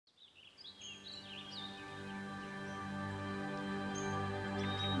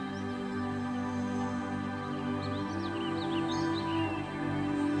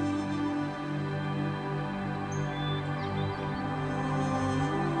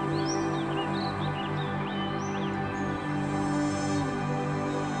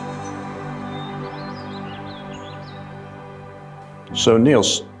So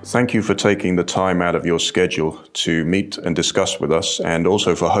Niels, thank you for taking the time out of your schedule to meet and discuss with us, and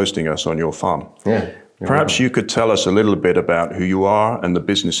also for hosting us on your farm. Yeah. Perhaps you could tell us a little bit about who you are and the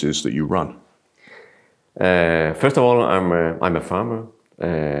businesses that you run. First of all, I'm a farmer.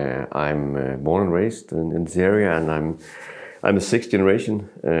 I'm born and raised in this area, and I'm the sixth generation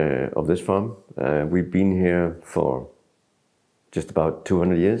of this farm. We've been here for just about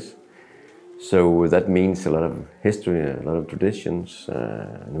 200 years. So that means a lot of history, a lot of traditions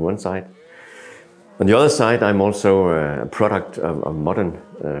on one side. On the other side, I'm also a product of modern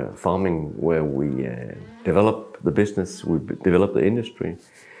farming, where we develop the business, we develop the industry.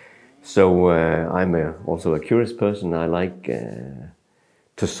 So I'm also a curious person. I like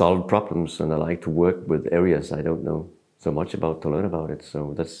to solve problems, and I like to work with areas I don't know so much about to learn about it.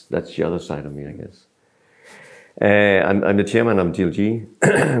 So that's the other side of me, I guess. I'm the chairman of DLG,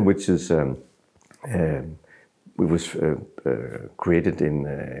 which is it was created in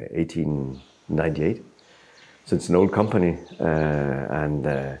 1898. So it's an old company, and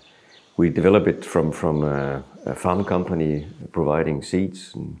we develop it from a farm company providing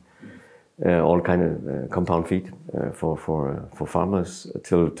seeds and all kind of compound feed for farmers.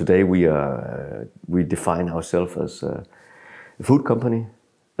 Till today, we define ourselves as a food company,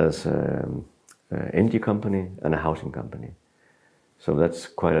 as an energy company, and a housing company. So that's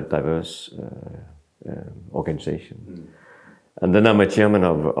quite a diverse organization. And then I'm a chairman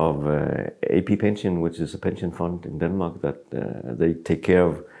of AP Pension, which is a pension fund in Denmark that they take care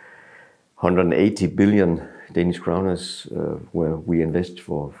of 180 billion Danish kroners, where we invest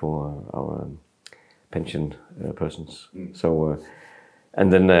for our pension persons. So,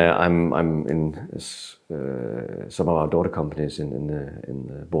 and then I'm in some of our daughter companies in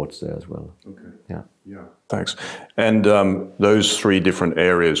the boards there as well. Okay. Yeah. Thanks. And those three different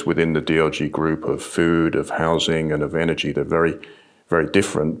areas within the DLG group of food, of housing, and of energy, they're very, very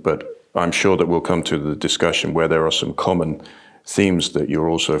different. But I'm sure that we'll come to the discussion where there are some common themes that you're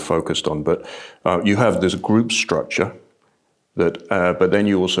also focused on. But you have this group structure that, but then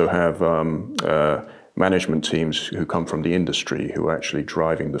you also have management teams who come from the industry who are actually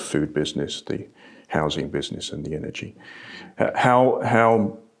driving the food business, the housing business, and the energy.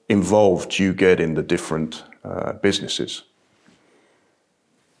 How involved do you get in the different businesses?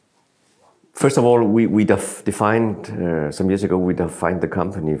 First of all, we defined some years ago. We defined the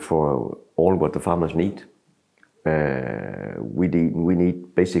company for all what the farmers need. We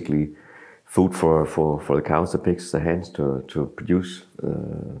need basically food for the cows, the pigs, the hens to produce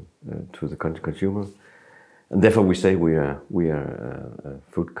to the consumer, and therefore we say we are a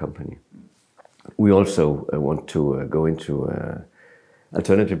food company. We also want to go into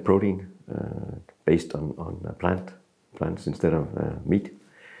alternative protein based on plants instead of meat.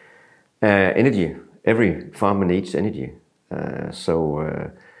 Energy. Every farmer needs energy.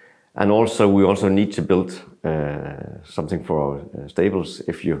 And also we also need to build something for our stables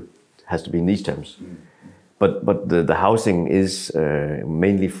if you has to be in these terms. But the housing is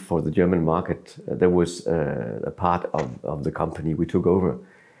mainly for the German market. There was a part of the company we took over,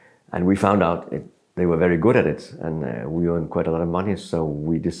 and we found out they were very good at it, and we earned quite a lot of money. So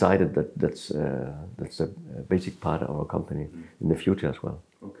we decided that that's a basic part of our company in the future as well.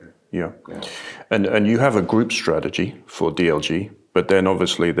 Okay. Yeah. And you have a group strategy for DLG, but then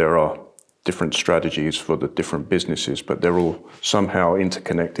obviously there are different strategies for the different businesses, but they're all somehow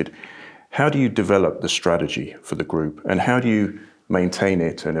interconnected. How do you develop the strategy for the group, and how do you maintain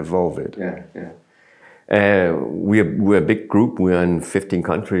it and evolve it? We're a big group. We're in 15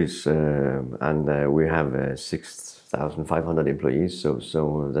 countries, and we have 6,500 employees. So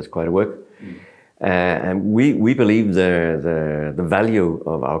that's quite a work. And we believe the value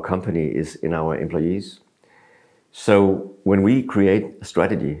of our company is in our employees. So when we create a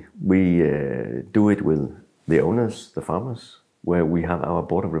strategy, we do it with the owners, the farmers, where we have our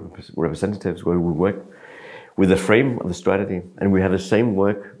board of representatives, where we work with the frame of the strategy, and we have the same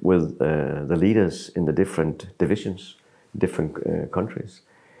work with the leaders in the different divisions, different countries.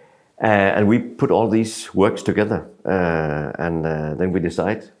 And we put all these works together, and then we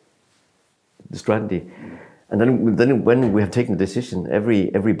decide the strategy. And then when we have taken the decision,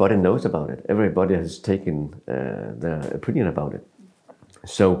 everybody knows about it. Everybody has taken their opinion about it.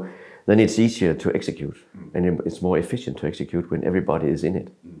 So then it's easier to execute, and it's more efficient to execute when everybody is in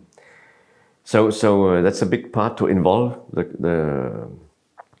it. So that's a big part, to involve the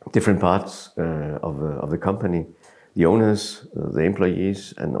different parts of the company, the owners, the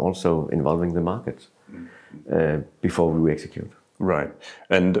employees, and also involving the market before we execute. Right.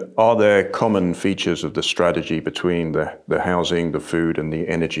 And are there common features of the strategy between the housing, the food, and the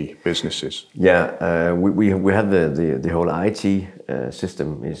energy businesses? Yeah, we have the whole IT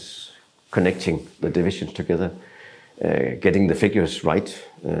system is connecting the divisions together, getting the figures right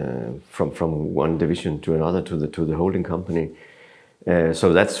from one division to another to the holding company.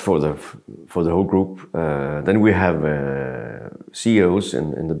 So that's for the whole group. Then we have CEOs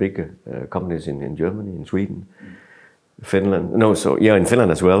in the big companies in Germany, in Sweden, Finland. No, so yeah, in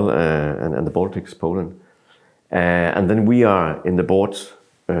Finland as well, and the Baltics, Poland. And then we are in the boards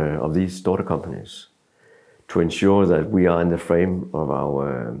of these daughter companies to ensure that we are in the frame of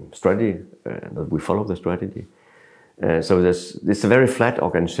our strategy, that we follow the strategy. So it's a very flat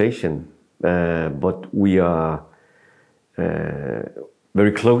organization, but we are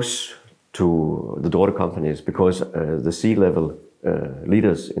very close to the daughter companies because the C-level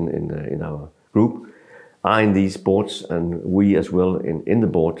leaders in our group are in these boards, and we as well in the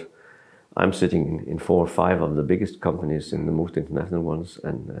board. I'm sitting in 4 or 5 of the biggest companies in the most international ones,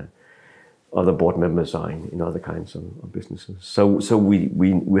 and other board members are in other kinds of businesses. So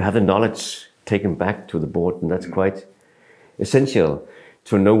we have the knowledge taken back to the board, and that's quite essential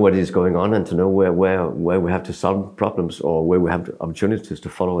to know what is going on and to know where we have to solve problems or where we have opportunities to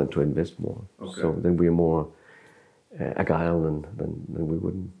follow and to invest more. Okay. So then we are more agile than we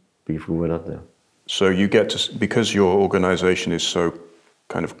wouldn't be if we were not there. So you get to, because your organization is so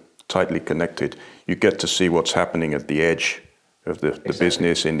kind of tightly connected, you get to see what's happening at the edge of the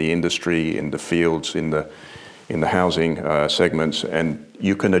business, in the industry, in the fields, in the housing segments, and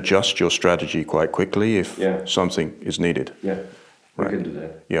you can adjust your strategy quite quickly if something is needed. Yeah, we can do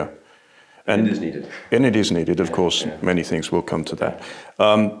that. Yeah. And it is needed. And it is needed, of course. Yeah. Many things will come to that.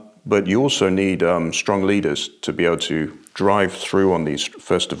 But you also need strong leaders to be able to drive through on these,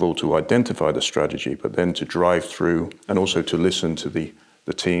 first of all, to identify the strategy, but then to drive through and also to listen to the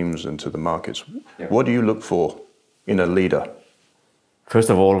teams and to the markets. Yeah. What do you look for in a leader? First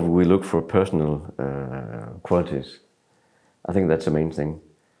of all, we look for personal qualities. I think that's the main thing,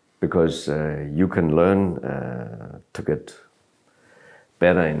 because you can learn to get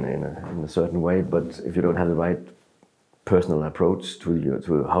better in a certain way, but if you don't have the right personal approach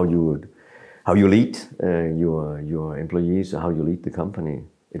to how you lead your employees, or how you lead the company,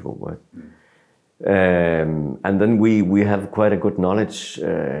 it won't work. And then we have quite a good knowledge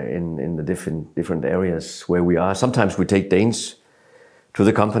in the different areas where we are. Sometimes we take Danes to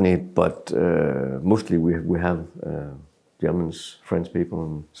the company, but mostly we have Germans, French people,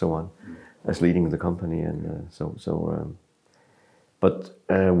 and so on, as leading the company, and but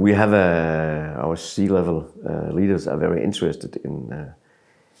we have our C-level leaders are very interested in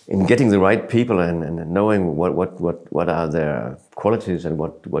getting the right people and knowing what are their qualities and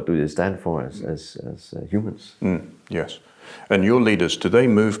what do they stand for as humans. Yes, and your leaders, do they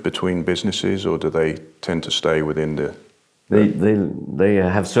move between businesses or do they tend to stay within the? They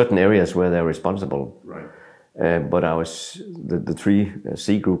have certain areas where they're responsible. Right. But the 3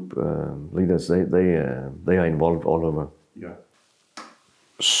 C group leaders, they are involved all over. Yeah.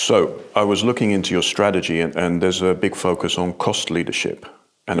 So I was looking into your strategy, and there's a big focus on cost leadership.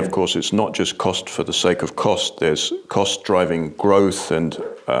 And of course, it's not just cost for the sake of cost. There's cost driving growth and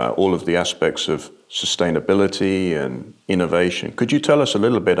all of the aspects of sustainability and innovation. Could you tell us a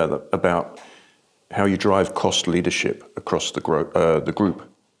little bit about how you drive cost leadership across the group?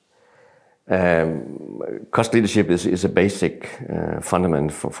 Cost leadership is a basic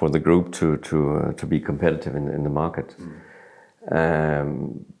fundament for the group to be competitive in the market.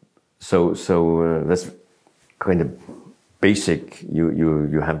 So that's kind of basic.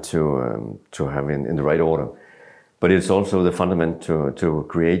 You have to have in the right order, but it's also the fundament to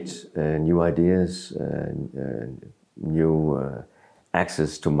create new ideas, new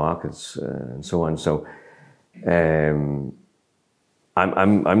access to markets, and so on. So I'm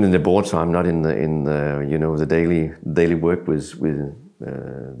in the board, so I'm not in the the daily work with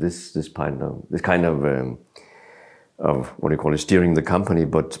this kind of what do you call it, steering the company,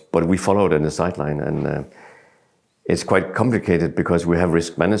 but we follow it in the sideline, and it's quite complicated because we have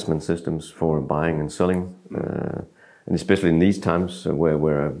risk management systems for buying and selling, and especially in these times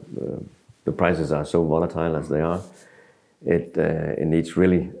where the prices are so volatile as they are, it needs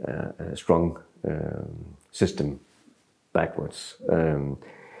really a strong system backwards. But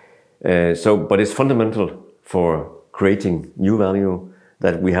it's fundamental for creating new value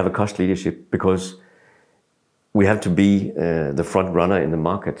that we have a cost leadership, because we have to be the front runner in the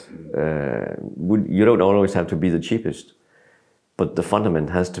market. You don't always have to be the cheapest, but the fundament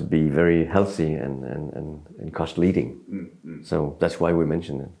has to be very healthy and cost leading. So that's why we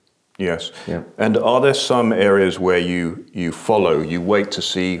mention it. Yes. Yeah. And are there some areas where you follow, you wait to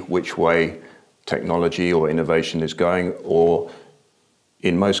see which way technology or innovation is going, or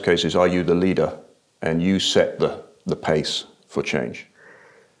in most cases, are you the leader and you set the pace for change?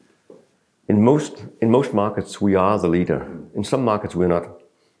 In most markets, we are the leader. In some markets, we're not,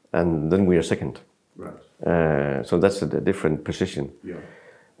 and then we are second. Right. So that's a different position. Yeah.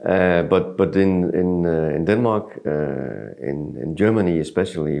 But in Denmark, in Germany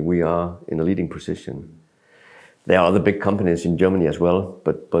especially, we are in a leading position. There are other big companies in Germany as well,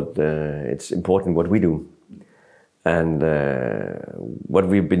 but it's important what we do. And what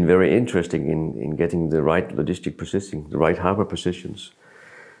we've been very interested in getting the right logistic position, the right harbor positions,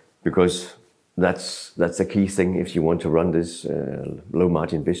 because that's the key thing if you want to run this low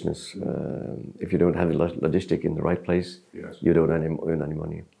margin business. If you don't have the logistic in the right place, yes, you don't earn any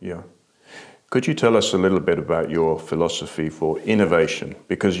money. Yeah. Could you tell us a little bit about your philosophy for innovation?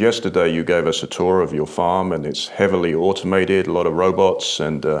 Because yesterday you gave us a tour of your farm and it's heavily automated, a lot of robots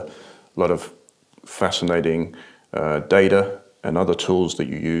and a lot of fascinating data and other tools that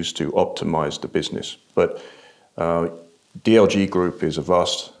you use to optimize the business. But DLG Group is a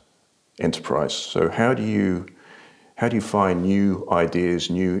vast enterprise. So how do you find new ideas,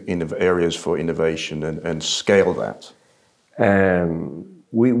 new areas for innovation and scale that?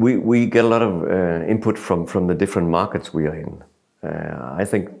 We get a lot of input from the different markets we are in. I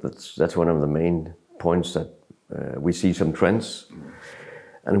think that's one of the main points, that we see some trends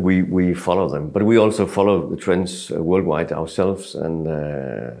and we follow them. But we also follow the trends worldwide ourselves. And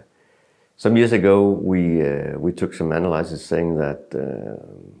some years ago we took some analysis saying that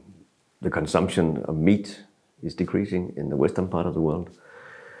the consumption of meat is decreasing in the western part of the world.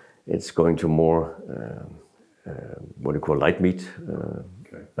 It's going to more what you call light meat,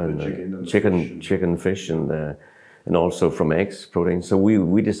 and chicken, fish, and also from eggs, protein. So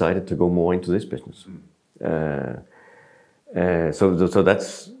we decided to go more into this business. So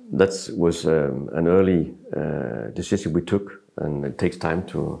that was an early decision we took, and it takes time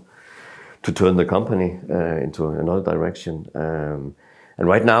to turn the company into another direction. And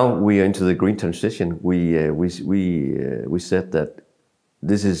right now we are into the green transition. We said that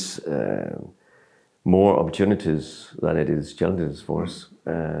this is more opportunities than it is challenges for us.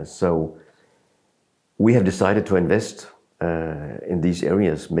 So we have decided to invest in these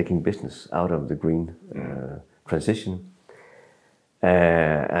areas, making business out of the green transition.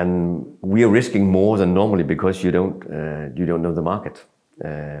 And we are risking more than normally because you don't know the market,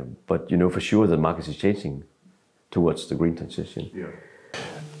 but you know for sure the market is changing towards the green transition. Yeah.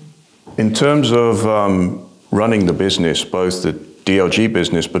 In terms of running the business, both the DLG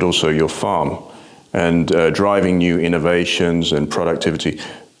business but also your farm, and driving new innovations and productivity,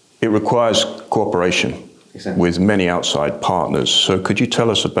 it requires cooperation. Exactly. With many outside partners. So could you tell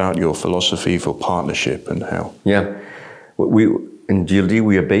us about your philosophy for partnership and how? Yeah, in GLD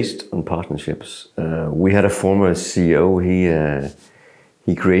we are based on partnerships. We had a former CEO.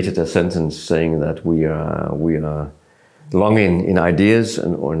 He created a sentence saying that we are long in ideas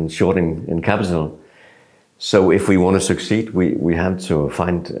and short in capital. So if we want to succeed, we have to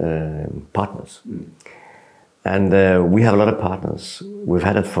find partners. And we have a lot of partners. We've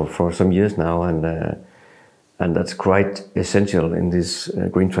had it for some years now, and that's quite essential in this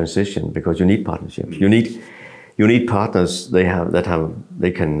green transition, because you need partnerships. You need partners they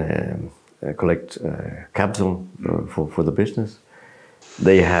can collect capital for the business.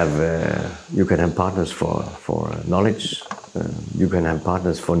 You can have partners for knowledge. You can have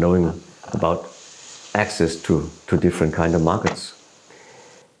partners for knowing about access to different kind of markets.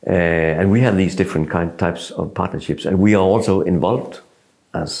 And we have these different types of partnerships, and we are also involved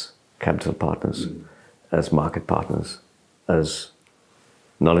as capital partners, as market partners, as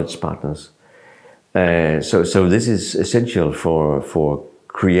knowledge partners. So this is essential for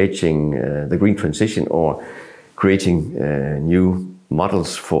creating the green transition, or creating new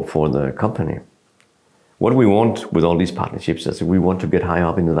models for the company. What we want with all these partnerships is that we want to get high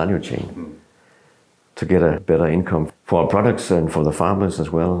up in the value chain, to get a better income for our products and for the farmers as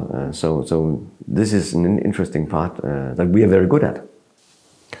well. So this is an interesting part that we are very good at.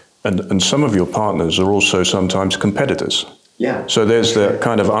 And some of your partners are also sometimes competitors. Yeah. So there's the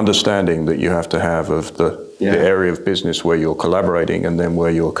kind of understanding that you have to have of the area of business where you're collaborating and then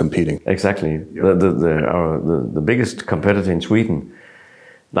where you're competing. Exactly. Yeah. The biggest competitor in Sweden,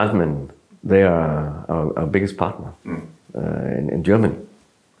 Landmann, they are our biggest partner in Germany.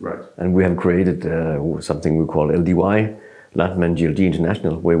 Right. And we have created something we call LDY, Landmann GLG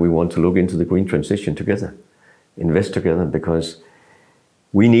International, where we want to look into the green transition together, invest together, because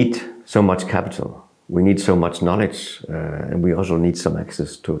we need so much capital, we need so much knowledge, and we also need some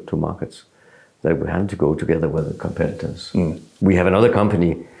access to markets, that we have to go together with the competitors. We have another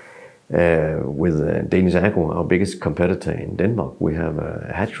company with Danish Agro, our biggest competitor in Denmark. We have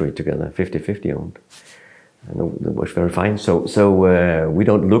a hatchery together, 50-50 owned. I know that works very fine. So we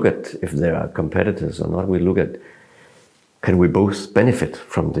don't look at if there are competitors or not. We look at, can we both benefit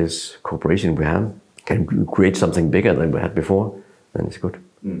from this cooperation we have? Can we create something bigger than we had before? Then it's good.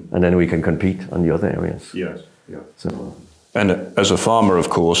 And then we can compete on the other areas. Yes. Yeah. So. And as a farmer, of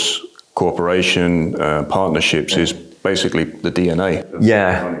course, cooperation, partnerships is basically the DNA.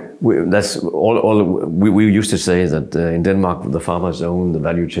 Yeah, that's all. We used to say that in Denmark, the farmers own the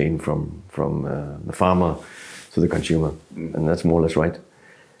value chain from the farmer to the consumer, and that's more or less right.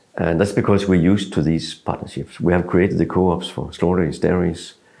 And that's because we're used to these partnerships. We have created the co-ops for slaughteries,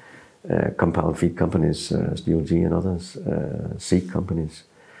 dairies, compound feed companies, SDLG and others, seed companies.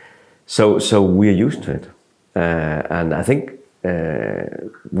 So we are used to it, and I think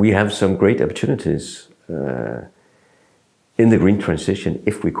we have some great opportunities in the green transition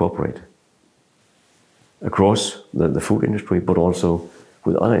if we cooperate across the food industry, but also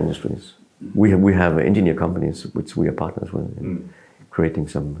with other industries. We have engineer companies which we are partners with in creating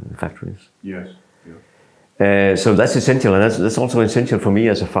some factories. Yes. Yeah. So that's essential, and that's also essential for me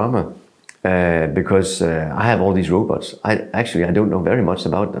as a farmer, because I have all these robots. I don't know very much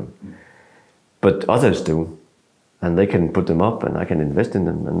about them, but others do, and they can put them up, and I can invest in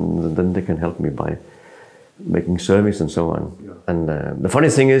them, and then they can help me by making service and so on. Yeah. And the funny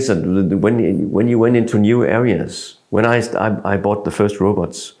thing is that when you went into new areas, when I bought the first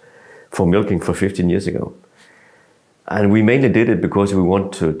robots for milking for 15 years ago, and we mainly did it because we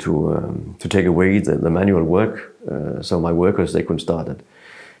want to take away the manual work, so my workers, they could start at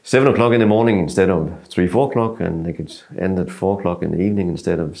 7 o'clock in the morning instead of 3, 4 o'clock, and they could end at 4 o'clock in the evening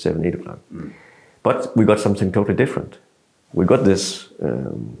instead of 7, 8 o'clock. But we got something totally different. We got this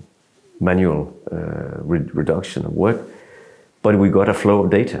manual reduction of work, but we got a flow of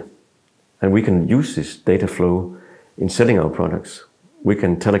data, and we can use this data flow in selling our products. We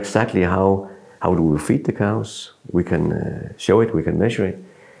can tell exactly how do we feed the cows. We can show it, we can measure it.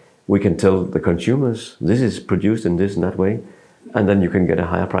 We can tell the consumers this is produced in this and that way, and then you can get a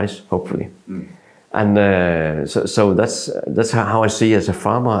higher price, hopefully. And so that's how I see it as a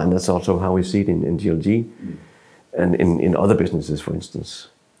farmer, and that's also how we see it in GLG and in other businesses, for instance.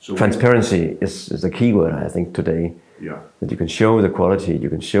 So transparency is the key word, I think, today. Yeah. That you can show the quality, you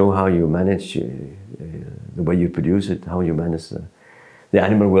can show how you manage the way you produce it, how you manage the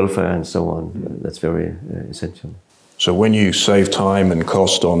animal welfare and so on. That's very essential. So when you save time and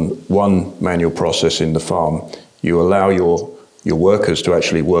cost on one manual process in the farm, you allow your workers to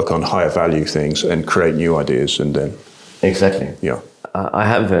actually work on higher value things and create new ideas, and then... Exactly. Yeah. I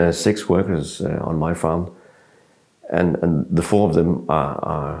have 6 workers on my farm, and the 4 of them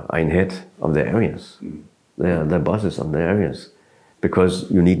are in head of their areas. They're bosses on their areas, because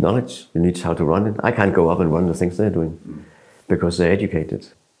you need knowledge, you need how to run it. I can't go up and run the things they're doing, because they're educated.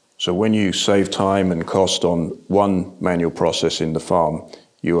 So when you save time and cost on one manual process in the farm,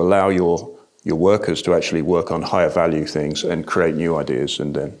 you allow your workers to actually work on higher value things and create new ideas,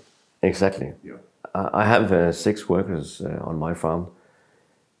 and then... Exactly. Yeah. I have 6 workers on my farm,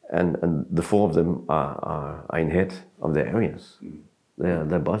 and the 4 of them are in head of their areas.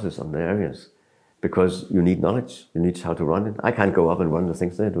 They're bosses on their areas, because you need knowledge, you need how to run it. I can't go up and run the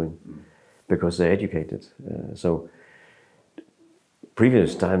things they're doing, because they're educated. So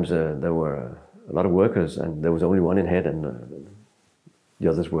previous times there were a lot of workers, and there was only one in head, and the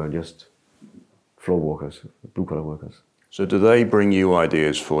others were just floor workers, blue-collar workers. So do they bring you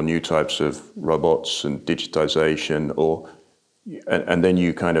ideas for new types of robots and digitization, and then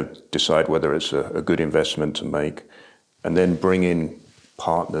you kind of decide whether it's a good investment to make, and then bring in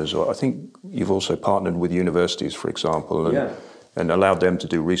partners? Or I think you've also partnered with universities, for example, and allowed them to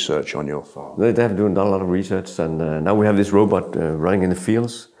do research on your farm. They have done a lot of research, and now we have this robot running in the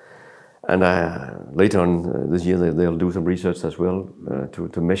fields, and later on this year they'll do some research as well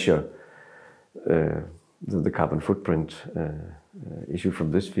to measure the carbon footprint issue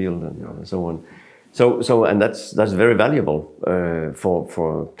from this field and so on. So and that's very valuable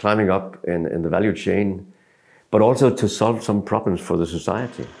for climbing up in the value chain, but also to solve some problems for the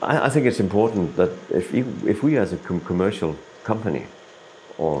society. I think it's important that if we as a commercial company,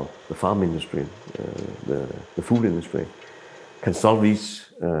 or the farm industry, the food industry, can solve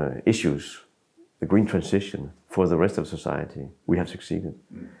these issues, the green transition for the rest of society, we have succeeded.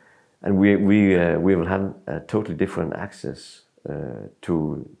 And we will have a totally different access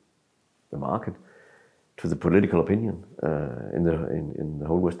to the market, to the political opinion in the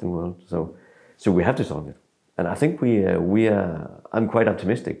whole Western world. So we have to solve it, and I think I'm quite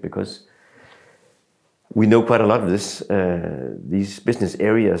optimistic, because we know quite a lot of these business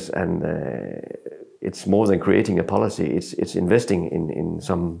areas, and it's more than creating a policy. It's investing in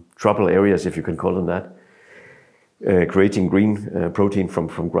some trouble areas, if you can call them that. creating green protein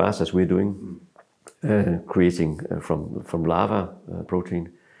from grass as we're doing, creating from lava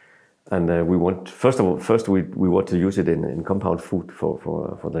protein. And we want, first we want to use it in compound food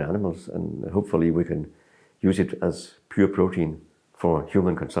for the animals, and hopefully we can use it as pure protein for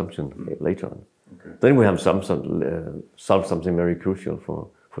human consumption later on. Okay. Then we have solved something very crucial for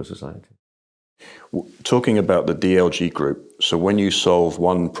society. Talking about the DLG group, so when you solve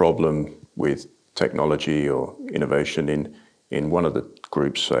one problem with technology or innovation in one of the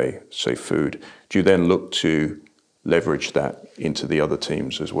groups, say food, do you then look to leverage that into the other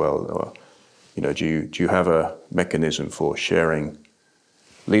teams as well? Or, do you have a mechanism for sharing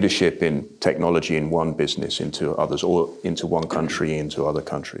leadership in technology in one business into others, or into one country into other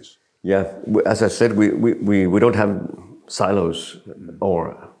countries? Yeah, as I said, we don't have silos,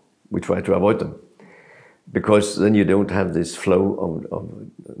 or we try to avoid them, because then you don't have this flow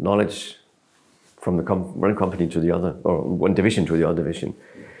of knowledge from one company to the other, or one division to the other division.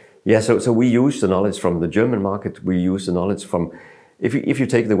 Yeah, so we use the knowledge from the German market. We use the knowledge from, if you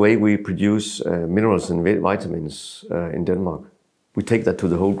take the way we produce minerals and vitamins in Denmark, we take that to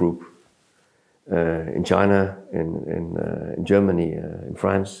the whole group. In China, in Germany, in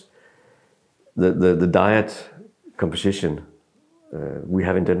France, the diet composition we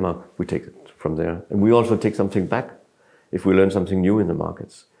have in Denmark, we take it from there. And we also take something back if we learn something new in the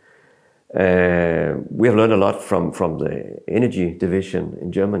markets. We have learned a lot from the energy division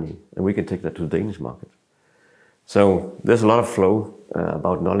in Germany, and we can take that to the Danish market. So there's a lot of flow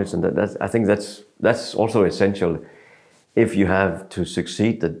about knowledge, and I think that's also essential if you have to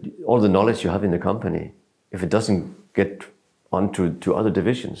succeed, that all the knowledge you have in the company, if it doesn't get onto other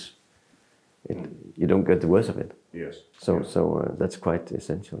divisions, you don't get the worst of it. Yes. So that's quite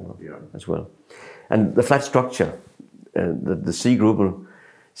essential as well. And the flat structure, the C group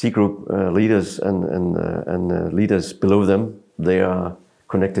leaders and leaders below them, they are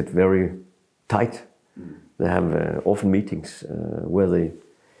connected very tight. They have often meetings where they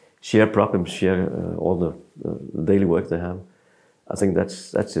share problems, share all the daily work they have. I think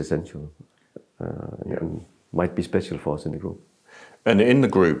that's essential and might be special for us in the group. And in the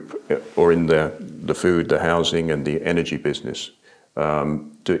group, or in the food, the housing and the energy business,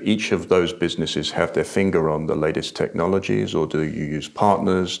 do each of those businesses have their finger on the latest technologies, or do you use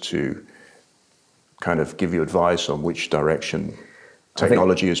partners to kind of give you advice on which direction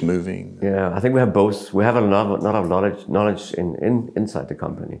technology is moving? Yeah, I think we have both. We have a lot of knowledge inside the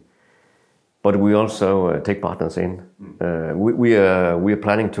company, but we also take partners in. We are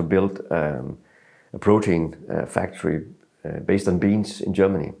planning to build a protein factory based on beans in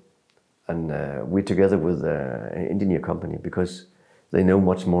Germany, and we're together with an engineer company because they know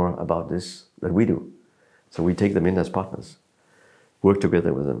much more about this than we do. So we take them in as partners, work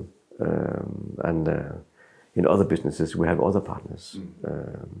together with them, and in other businesses we have other partners,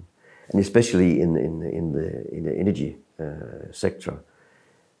 and especially in the energy sector,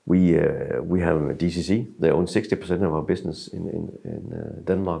 we have DCC. They own 60% of our business in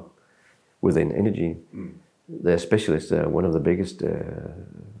Denmark within energy. They're specialists. They're one of the biggest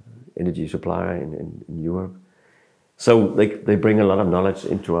energy supplier in Europe. So they bring a lot of knowledge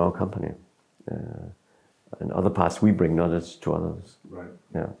into our company. And other parts, we bring knowledge to others. Right.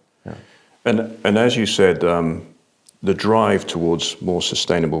 Yeah. And as you said, the drive towards more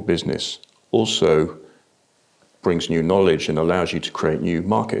sustainable business also brings new knowledge and allows you to create new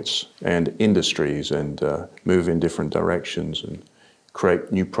markets and industries and move in different directions and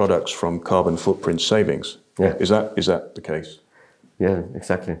create new products from carbon footprint savings. Yeah. Is that the case? Yeah,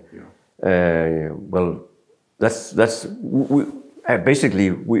 exactly. Yeah. Well, that's basically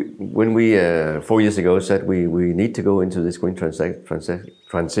when we 4 years ago said we need to go into this green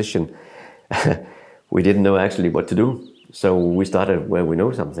transition, we didn't know actually what to do. So we started where we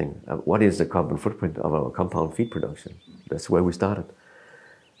know something. What is the carbon footprint of our compound feed production? That's where we started.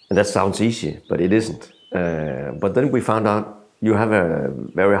 And that sounds easy, but it isn't. But then we found out you have a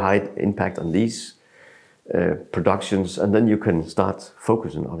very high impact on these productions, and then you can start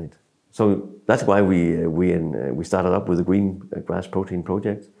focusing on it. So that's why we started up with the green grass protein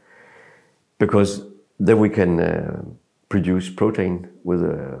project, because then we can produce protein with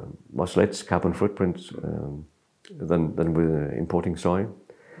a much less carbon footprint than with importing soy.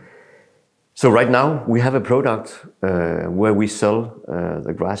 So right now we have a product where we sell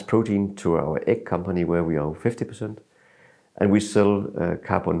the grass protein to our egg company, where we own 50%, and we sell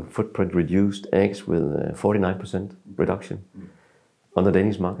carbon footprint reduced eggs with 49% reduction on the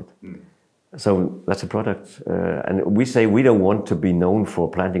Danish market. So that's a product, and we say we don't want to be known for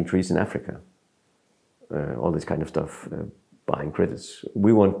planting trees in Africa, all this kind of stuff, buying credits.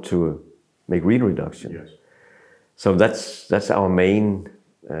 We want to make real reduction. Yes. So that's our main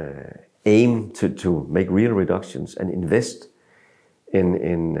aim, to make real reductions and invest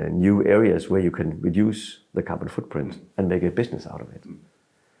in new areas where you can reduce the carbon footprint and make a business out of it.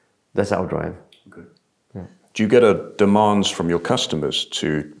 That's our drive. Okay. Yeah. Do you get demands from your customers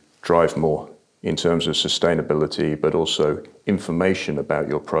to drive more in terms of sustainability, but also information about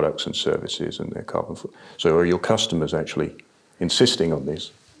your products and services and their carbon footprint? So are your customers actually insisting on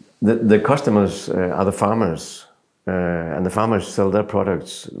this? The customers are the farmers, and the farmers sell their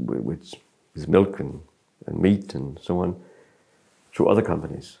products, which is milk and meat and so on, to other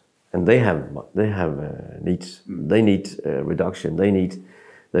companies, and they have needs. They need reduction. They need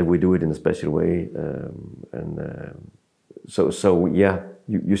that we do it in a special way, so yeah,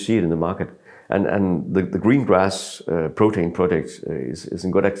 you see it in the market, and the green grass protein product is a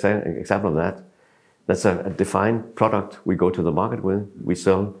good example of that. That's a defined product we go to the market with. We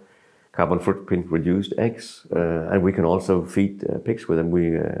sell carbon footprint reduced eggs, and we can also feed pigs with them.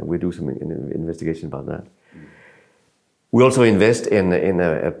 We do some investigation about that. We also invest in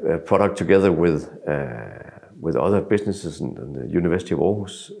a product together with other businesses and the University of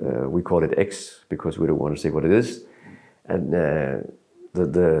Aarhus. We call it X because we don't want to say what it is. And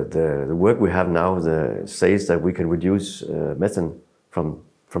the work we have now says that we can reduce methane from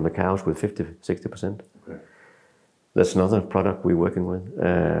the cows with 50-60%. Okay. That's another product we're working with,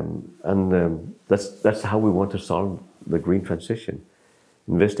 and that's how we want to solve the green transition,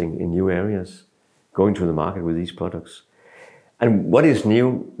 investing in new areas, going to the market with these products. And what is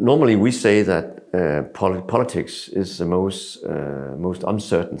new? Normally we say that politics is the most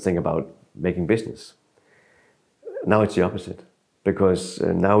uncertain thing about making business. Now it's the opposite, because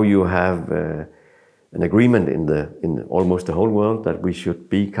now you have an agreement in almost the whole world that we should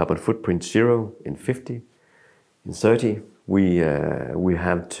be carbon footprint zero in 50. In 30, we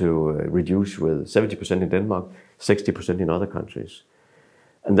have to reduce with 70% in Denmark, 60% in other countries,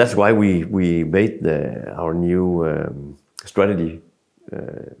 and that's why we made our new strategy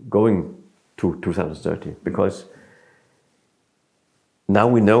going to 2030, because now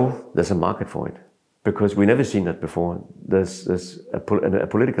we know there's a market for it, because we never seen that before. There's a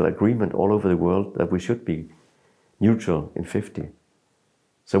political agreement all over the world that we should be neutral in 50.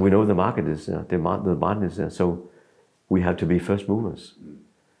 So we know the market is there, the demand is there, so we have to be first movers.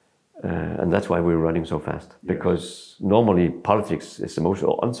 And that's why we're running so fast, because normally politics is the most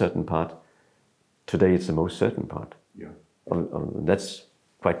uncertain part. Today it's the most certain part. Yeah. That's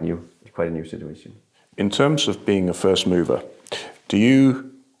quite new, quite a new situation. In terms of being a first mover, do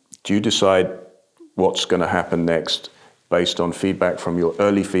you decide what's going to happen next based on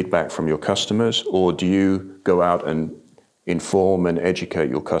early feedback from your customers, or do you go out and inform and educate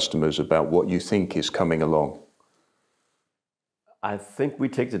your customers about what you think is coming along? I think we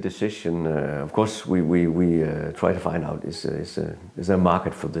take the decision. Of course, we try to find out is there a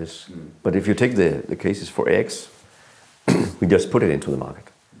market for this. But if you take the cases for eggs, we just put it into the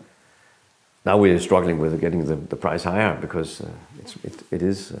market. Now we're struggling with getting the price higher, because it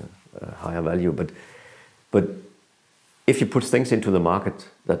is a higher value. But if you put things into the market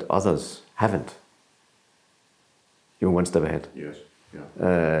that others haven't, you're one step ahead. Yes.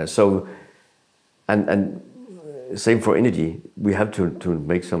 Yeah. And same for energy. We have to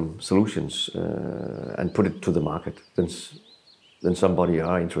make some solutions and put it to the market. Then somebody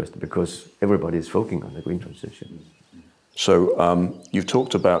are interested, because everybody is focusing on the green transition. So you've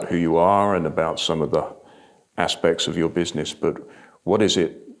talked about who you are and about some of the aspects of your business, but what is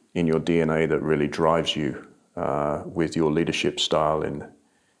it in your DNA that really drives you with your leadership style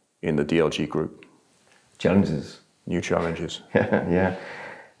in the DLG group? Challenges. New challenges. Yeah.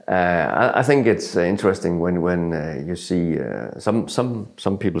 I think it's interesting when you see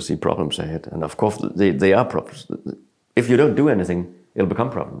some people see problems ahead, and of course they are problems. If you don't do anything, it'll become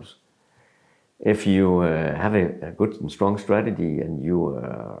problems. If you have a good and strong strategy and you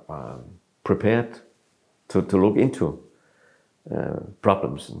are prepared to look into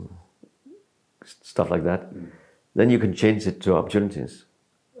problems and stuff like that, then you can change it to opportunities.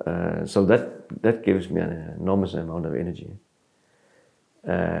 So that gives me an enormous amount of energy.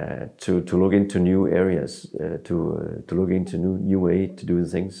 To look into new areas, to look into new way to do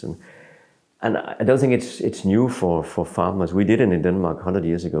things, and I don't think it's new for farmers. We did it in Denmark 100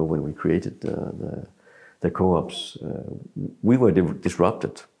 years ago when we created the co-ops. We were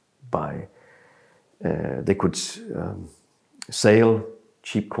disrupted by they could sail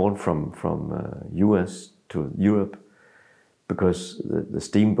cheap corn from US to Europe because the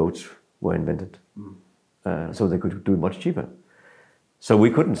steamboats were invented, so they could do it much cheaper. So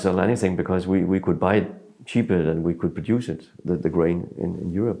we couldn't sell anything because we could buy it cheaper than we could produce it, the grain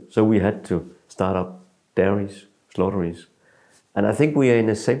in Europe. So we had to start up dairies, slaughteries. And I think we are in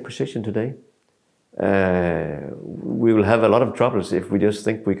the same position today. We will have a lot of troubles if we just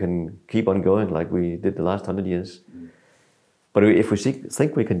think we can keep on going like we did the last 100 years. But if we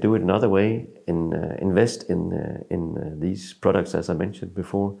think we can do it another way and invest in these products, as I mentioned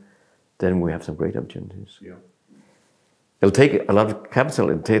before, then we have some great opportunities. Yeah. It'll take a lot of capital,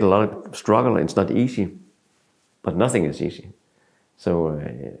 it'll take a lot of struggle, it's not easy, but nothing is easy. So,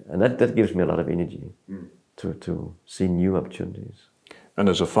 and that gives me a lot of energy to see new opportunities. And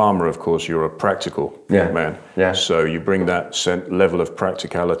as a farmer, of course, you're a practical man. Yeah. So you bring that level of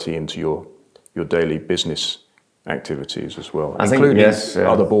practicality into your daily business activities as well, including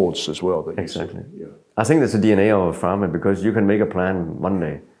other boards as well. That exactly. I think that's the DNA of a farmer, because you can make a plan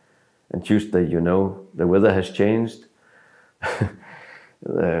Monday and Tuesday, you know, the weather has changed,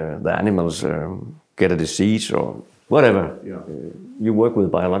 the animals get a disease or whatever. Yeah. You work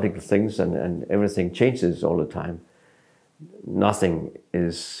with biological things and everything changes all the time. Nothing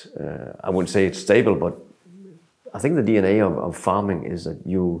is, I wouldn't say it's stable, but I think the DNA of farming is that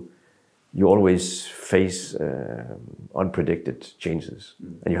you always face unpredicted changes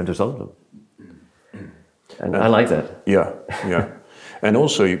and you have to solve them. And I like that. Yeah, yeah. And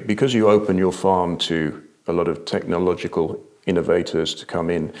also, because you open your farm to a lot of technological innovators to come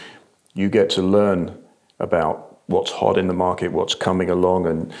in, you get to learn about what's hot in the market, what's coming along.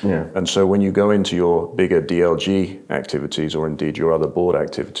 And so when you go into your bigger DLG activities, or indeed your other board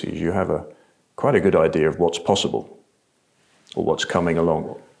activities, you have quite a good idea of what's possible or what's coming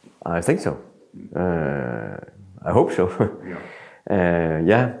along. I think so. I hope so.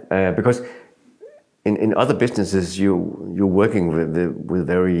 Because in other businesses, you're working with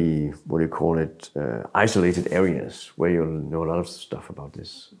very, what do you call it, isolated areas where you'll know a lot of stuff about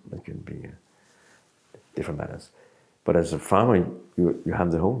this. That can be different matters. But as a farmer, you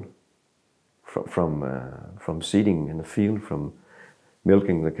have the whole, from seeding in the field, from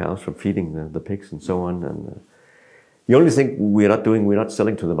milking the cows, from feeding the pigs, and so on. And the only thing we're not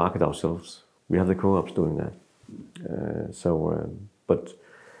selling to the market ourselves. We have the co-ops doing that. But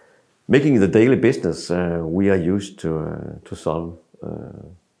making the daily business, we are used to solve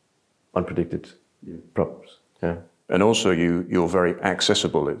unpredicted problems. Yeah. And also you're very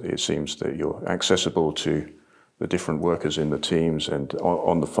accessible, it seems that you're accessible to the different workers in the teams and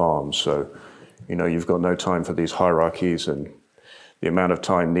on the farm. So, you know, you've got no time for these hierarchies and the amount of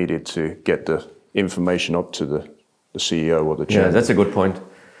time needed to get the information up to the CEO or the chairman. Yeah, that's a good point.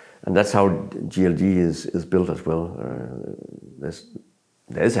 And that's how GLG is built as well.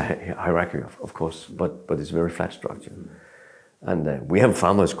 There's a hierarchy, of course, but it's a very flat structure. And we have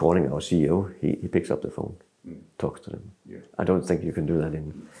farmers calling our CEO. He picks up the phone, talks to them. Yeah. I don't think you can do that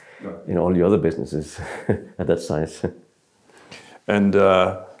in all the other businesses at that size. And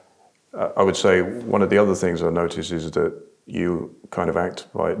I would say one of the other things I notice is that you kind of act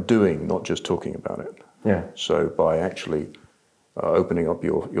by doing, not just talking about it. Yeah. So by actually opening up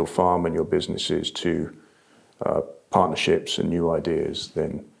your farm and your businesses to partnerships and new ideas,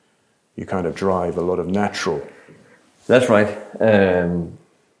 then you kind of drive a lot of natural. That's right.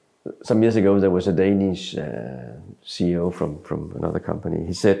 Some years ago, there was a Danish CEO from another company.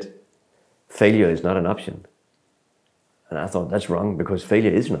 He said, failure is not an option. And I thought, that's wrong, because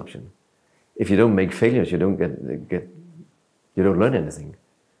failure is an option. If you don't make failures, you don't you don't learn anything.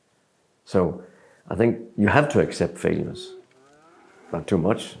 So I think you have to accept failures. Not too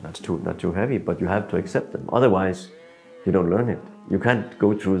much, not too heavy, but you have to accept them. Otherwise, you don't learn it. You can't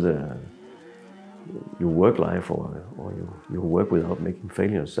go through your work life or you work without making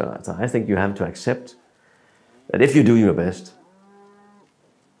failures. So I think you have to accept that if you do your best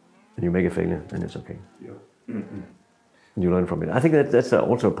and you make a failure, then it's okay. Yeah. Mm-hmm. And you learn from it. I think that's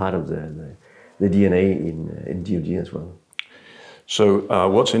also part of the DNA in DLG as well. So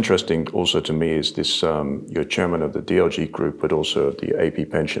what's interesting also to me is this, you're chairman of the DLG group, but also of the AP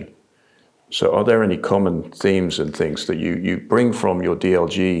pension. So are there any common themes and things that you bring from your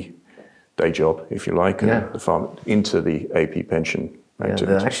DLG day job, if you like, and the farm into the AP pension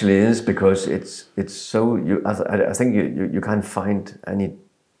activity? Yeah, there actually is, because it's so, I think you can't find any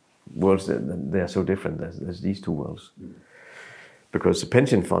worlds that they are so different. There's these two worlds. Because the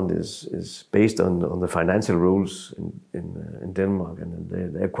pension fund is based on the financial rules in Denmark, and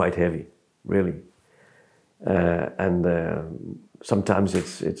they're quite heavy, really. And sometimes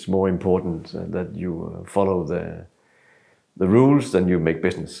it's more important that you follow the rules than you make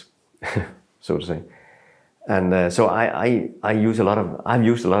business, so to say. And so I've used a lot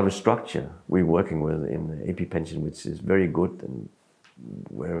of structure we're working with in AP pension, which is very good and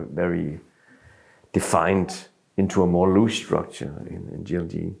very defined into a more loose structure in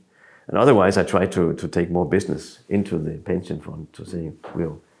GLG. And otherwise, I try to take more business into the pension fund to say,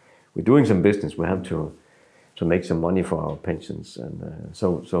 we're doing some business, we have to make some money for our pensions. And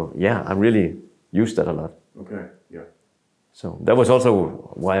so yeah, I really used that a lot. Okay, yeah. So that was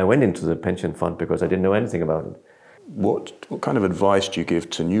also why I went into the pension fund, because I didn't know anything about it. What kind of advice do you give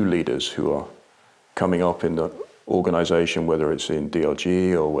to new leaders who are coming up in the organization, whether it's in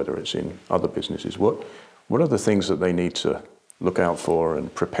DLG or whether it's in other businesses? What are the things that they need to look out for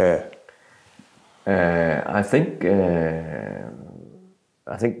and prepare? I think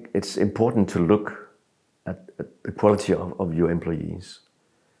it's important to look at the quality of your employees,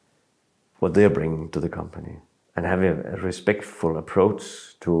 what they're bringing to the company, and have a respectful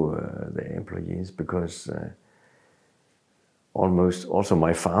approach to the employees, because almost also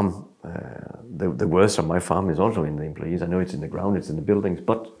my farm, the worst of my farm is also in the employees. I know it's in the ground, it's in the buildings,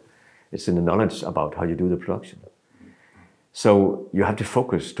 but it's in the knowledge about how you do the production. So you have to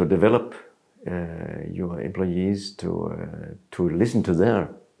focus to develop your employees to listen to their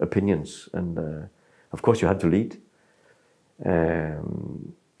opinions, and of course you have to lead.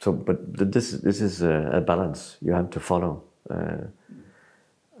 But this is a balance you have to follow.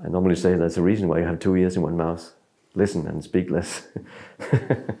 I normally say that's the reason why you have 2 ears in one mouth: listen and speak less.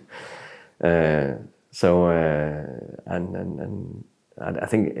 And I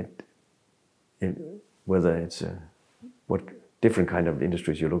think whether it's what different kind of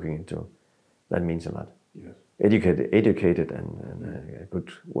industries you're looking into, that means a lot. Yes. Educated and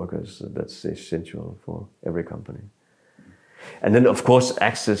good workers, that's essential for every company. And then, of course,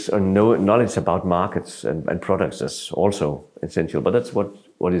 access or knowledge about markets and products is also essential. But that's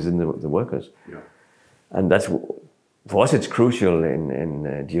what is in the workers. Yeah. And that's, for us, it's crucial in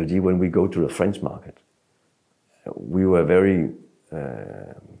DLG when we go to the French market. We were very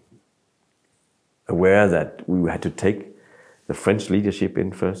aware that we had to take the French leadership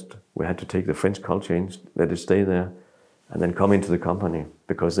in first. We had to take the French culture in, let it stay there, and then come into the company,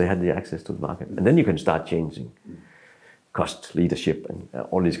 because they had the access to the market. And then you can start changing cost, leadership, and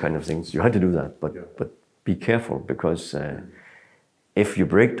all these kind of things. You have to do that, but be careful, because if you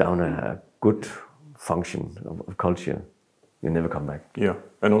break down a good function of culture, you never come back. Yeah,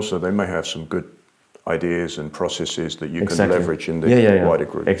 and also they may have some good ideas and processes that you Exactly. can leverage in the wider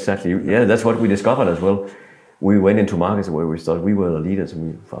group. Exactly. Yeah, that's what we discovered as well. We went into markets where we thought we were the leaders, and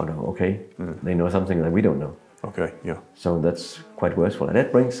we found out, okay, they know something that we don't know. Okay, yeah. So that's quite worthwhile, and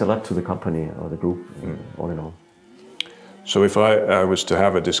that brings a lot to the company or the group, all in all. So if I was to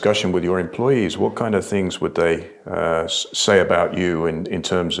have a discussion with your employees, what kind of things would they say about you in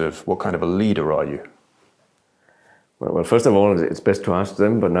terms of what kind of a leader are you? Well, first of all, it's best to ask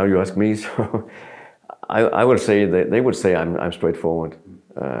them, but now you ask me, so I would say that they would say I'm straightforward.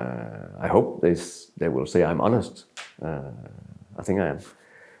 I hope they will say I'm honest. I think I am.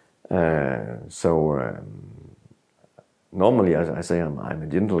 Normally I say I'm a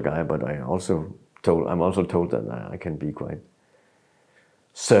gentle guy, but I'm also told that I can be quite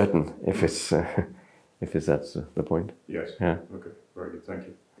certain if that's the point. Yes. Yeah. Okay. Very good. Thank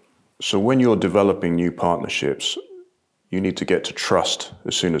you. So when you're developing new partnerships, you need to get to trust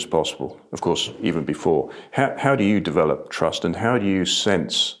as soon as possible. Of course, even before. How do you develop trust, and how do you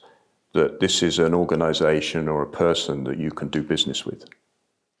sense that this is an organization or a person that you can do business with?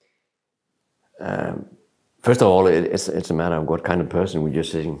 First of all, it's a matter of what kind of person we're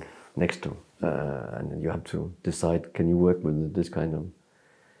just sitting next to. And you have to decide, can you work with this kind of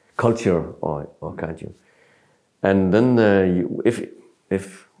culture or can't you? And then if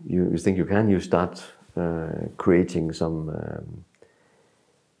you think you can, you start creating some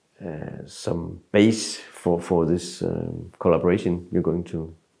base for this collaboration you're going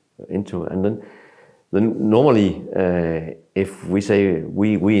into. And then normally, if we say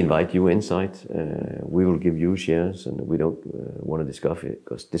we invite you inside, we will give you shares, and we don't want to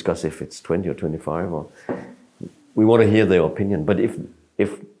discuss if it's 20 or 25, or we want to hear their opinion. But if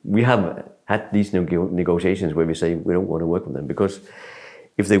we have had these negotiations where we say we don't want to work with them, because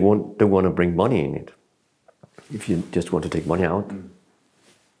if they don't want to bring money in it, if you just want to take money out,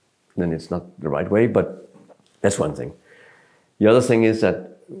 then it's not the right way. But that's one thing. The other thing is that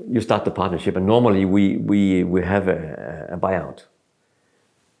you start the partnership, and normally we have a buyout.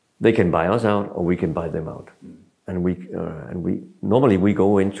 They can buy us out, or we can buy them out. And we normally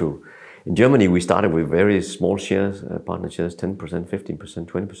go into. In Germany, we started with very small shares, partner shares, 10%, 15%,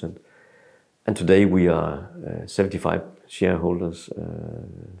 20%. And today we are 75 shareholders,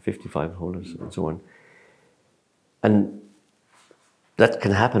 55 holders, and so on. And that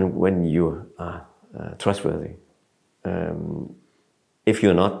can happen when you are trustworthy. If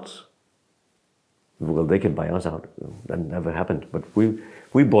you're not, well, they can buy us out. That never happened, but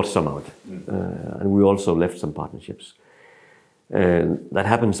we bought some out, and we also left some partnerships. That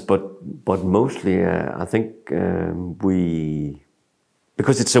happens, but mostly I think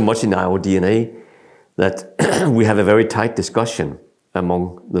because it's so much in our DNA that we have a very tight discussion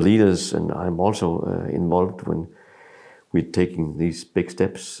among the leaders, and I'm also involved when we're taking these big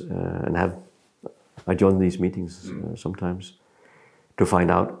steps, and I join these meetings sometimes to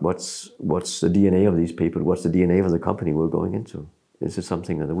find out what's the DNA of these people, what's the DNA of the company we're going into. Is it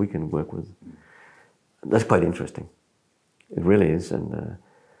something that we can work with? That's quite interesting. It really is, and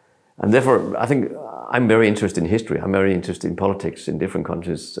therefore I think I'm very interested in history. I'm very interested in politics in different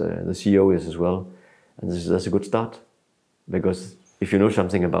countries. The CEO is as well, and that's a good start, because if you know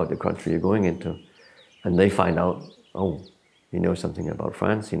something about the country you're going into, and they find out, oh, he knows something about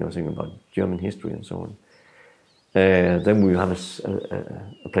France, he knows something about German history and so on, then we have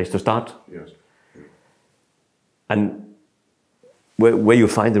a place to start. Yes. And where you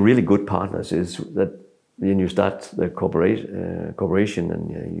find the really good partners is that then you start the cooperation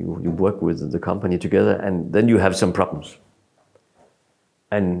and you work with the company together, and then you have some problems.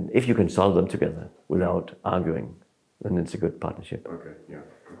 And if you can solve them together without arguing, then it's a good partnership. Okay, yeah.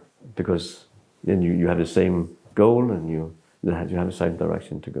 Because then you have the same goal and you have the same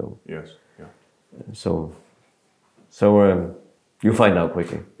direction to go. Yes, yeah. So you find out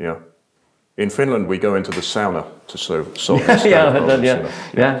quickly. Yeah. In Finland, we go into the sauna to solve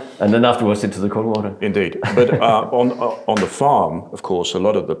yeah, and then afterwards into the cold water. Indeed, but on the farm, of course, a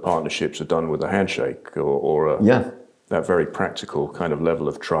lot of the partnerships are done with a handshake or that very practical kind of level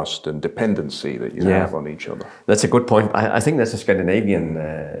of trust and dependency that you have on each other. That's a good point. I think that's a Scandinavian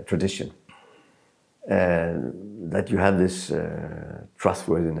tradition, that you have this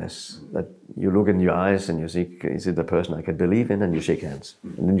trustworthiness, that you look in your eyes and you see, is it the person I can believe in, and you shake hands,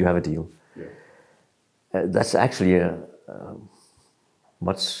 and then you have a deal. Yeah. That's actually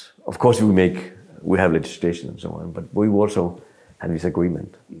much. Of course, we have legislation and so on, but we also have this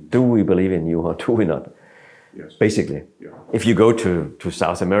agreement. Do we believe in you or do we not? Yes. Basically, if you go to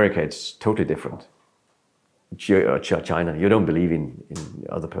South America, it's totally different. China, you don't believe in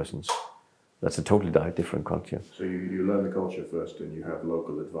other persons. That's a totally different culture. So you learn the culture first, and you have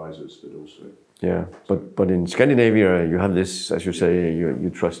local advisors that also. Yeah, but in Scandinavia, you have this, as you say, you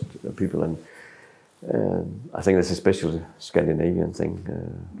trust people, and I think that's a special Scandinavian thing.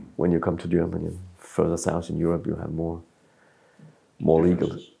 When you come to Germany and further south in Europe, you have more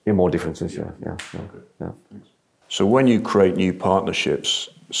legal, more differences. Yeah. So when you create new partnerships,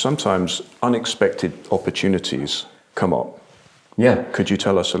 sometimes unexpected opportunities come up. Yeah. Could you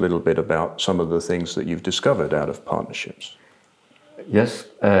tell us a little bit about some of the things that you've discovered out of partnerships? Yes.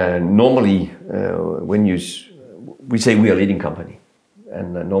 Normally, when we say we are a leading company,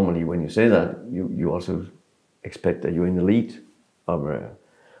 and normally when you say that, you also expect that you're in the lead of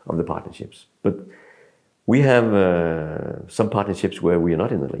the partnerships. But we have some partnerships where we are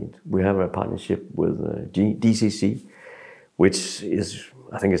not in the lead. We have a partnership with DCC, which is,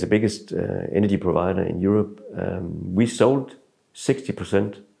 I think, is the biggest energy provider in Europe. We sold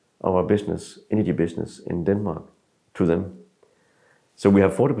 60% of our energy business in Denmark to them. So we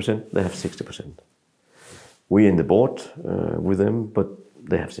have 40%, they have 60%. We're in the board with them, but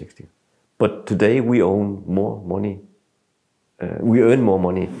they have 60%. But today we own more money. We earn more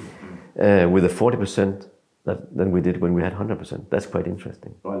money with the 40% than we did when we had 100%. That's quite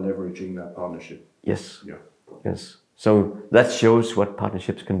interesting. By leveraging that partnership. Yes. Yeah. Yes. So that shows what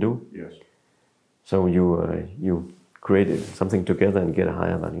partnerships can do. Yes. So you create something together and get a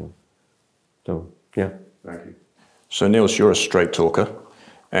higher value. So yeah. Thank you. So Niels, you're a straight talker,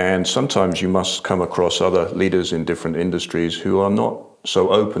 and sometimes you must come across other leaders in different industries who are not so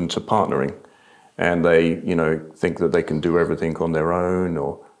open to partnering, and they, think that they can do everything on their own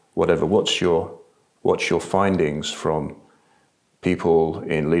or whatever. What's your findings from people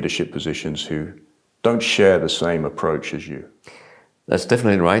in leadership positions who don't share the same approach as you? That's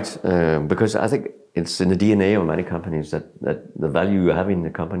definitely right, because I think it's in the DNA of many companies that the value you have in the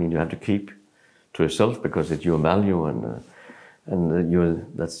company you have to keep to yourself, because it's your value and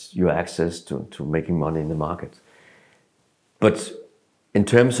that's your access to making money in the market. But in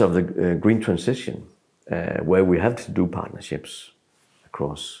terms of the green transition, where we have to do partnerships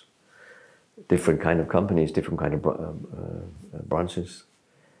across different kind of companies, different kind of branches,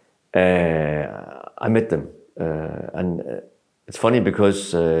 I met them, and it's funny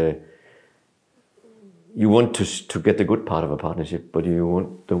because you want to get the good part of a partnership, but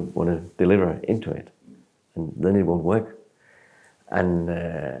you don't want to deliver into it, and then it won't work. And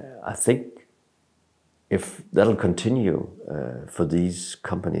I think if that'll continue for these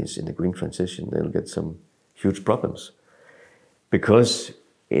companies in the green transition, they'll get some huge problems. Because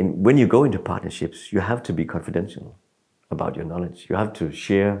when you go into partnerships, you have to be confidential about your knowledge. You have to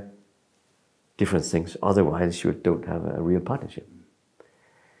share different things. Otherwise, you don't have a real partnership.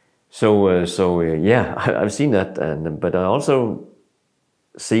 So yeah, I've seen that, but I also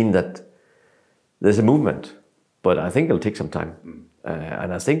seen that there's a movement, but I think it'll take some time.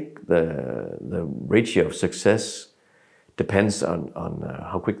 And I think the ratio of success depends on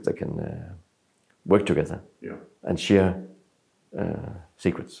how quick they can work together and share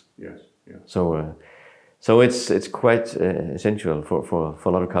secrets. Yes. Yeah. So it's quite essential for a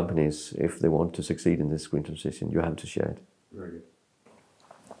lot of companies. If they want to succeed in this green transition, you have to share it. Very good.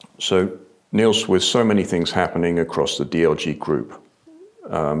 So Niels, with so many things happening across the DLG group,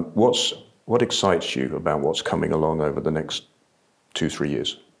 what excites you about what's coming along over the next 2-3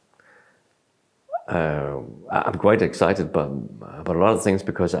 years? I'm quite excited about a lot of things,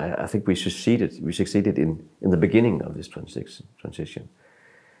 because I think we succeeded in the beginning of this transition.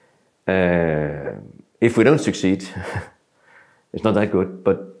 If we don't succeed, it's not that good.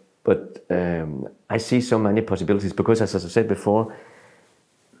 But I see so many possibilities, because, as I said before,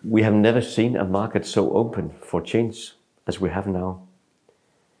 we have never seen a market so open for change as we have now.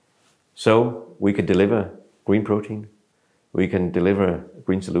 So we can deliver green protein, we can deliver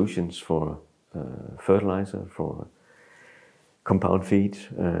green solutions for fertilizer, for compound feed,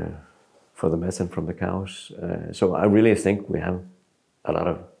 for the methane from the cows. So I really think we have a lot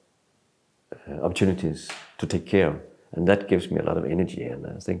of opportunities to take care of, and that gives me a lot of energy. And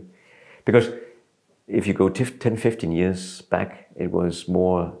I think, because if you go 10-15 years back, it was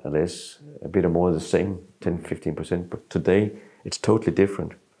more or less a bit more the same, 10-15%, but today it's totally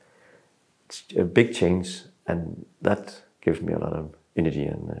different. It's a big change, and that gives me a lot of energy,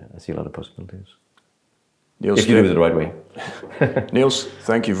 and I see a lot of possibilities. Niels, if you do it the right way. Niels,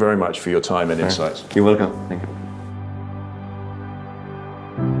 thank you very much for your time and insights. You're welcome. Thank you.